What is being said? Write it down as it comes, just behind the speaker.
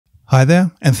Hi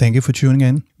there, and thank you for tuning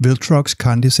in. Viltrox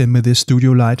kindly sent me this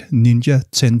studio light Ninja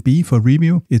 10B for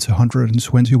review. It's a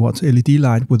 120 watts LED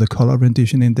light with a color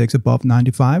rendition index above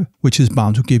 95, which is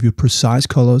bound to give you precise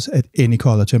colors at any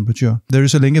color temperature. There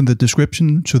is a link in the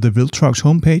description to the Viltrox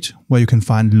homepage where you can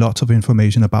find lots of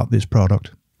information about this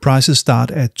product. Prices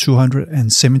start at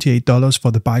 $278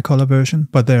 for the bicolor version,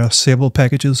 but there are several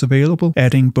packages available,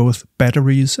 adding both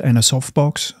batteries and a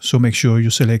softbox, so make sure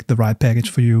you select the right package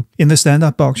for you. In the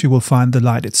standard box you will find the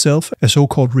light itself, a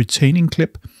so-called retaining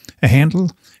clip, a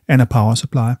handle and a power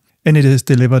supply, and it is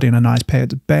delivered in a nice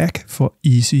padded bag for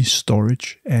easy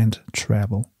storage and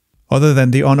travel. Other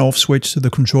than the on-off switch, the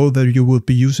control that you will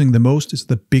be using the most is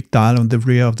the big dial on the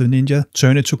rear of the Ninja.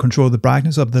 Turn it to control the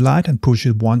brightness of the light and push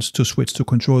it once to switch to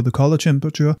control the color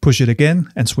temperature. Push it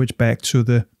again and switch back to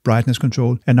the brightness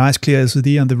control. A nice clear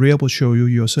LCD on the rear will show you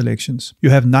your selections. You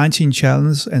have 19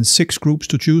 channels and 6 groups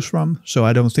to choose from, so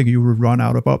I don't think you will run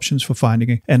out of options for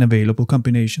finding an available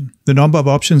combination. The number of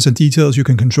options and details you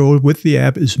can control with the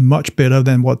app is much better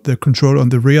than what the control on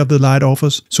the rear of the light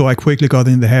offers, so I quickly got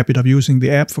in the habit of using the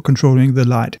app for controlling the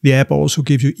light. The app also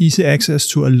gives you easy access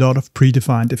to a lot of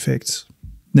predefined effects.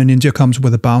 The Ninja comes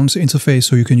with a bounce interface,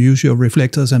 so you can use your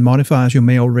reflectors and modifiers you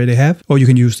may already have, or you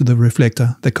can use the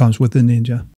reflector that comes with the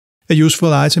Ninja. A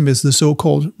useful item is the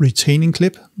so-called retaining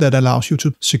clip that allows you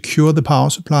to secure the power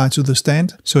supply to the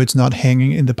stand, so it's not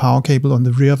hanging in the power cable on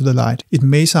the rear of the light. It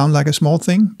may sound like a small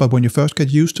thing, but when you first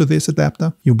get used to this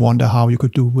adapter, you wonder how you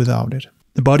could do without it.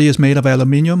 The body is made of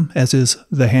aluminium, as is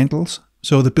the handles,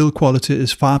 so the build quality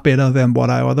is far better than what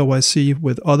I otherwise see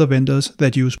with other vendors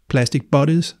that use plastic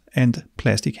bodies and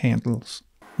plastic handles.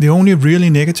 The only really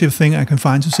negative thing I can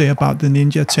find to say about the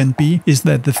Ninja 10B is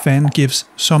that the fan gives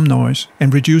some noise,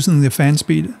 and reducing the fan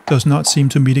speed does not seem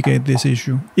to mitigate this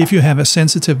issue. If you have a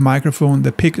sensitive microphone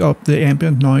that picks up the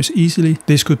ambient noise easily,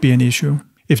 this could be an issue.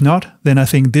 If not, then I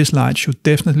think this light should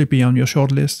definitely be on your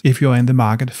shortlist if you are in the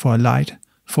market for a light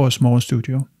for a small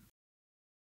studio.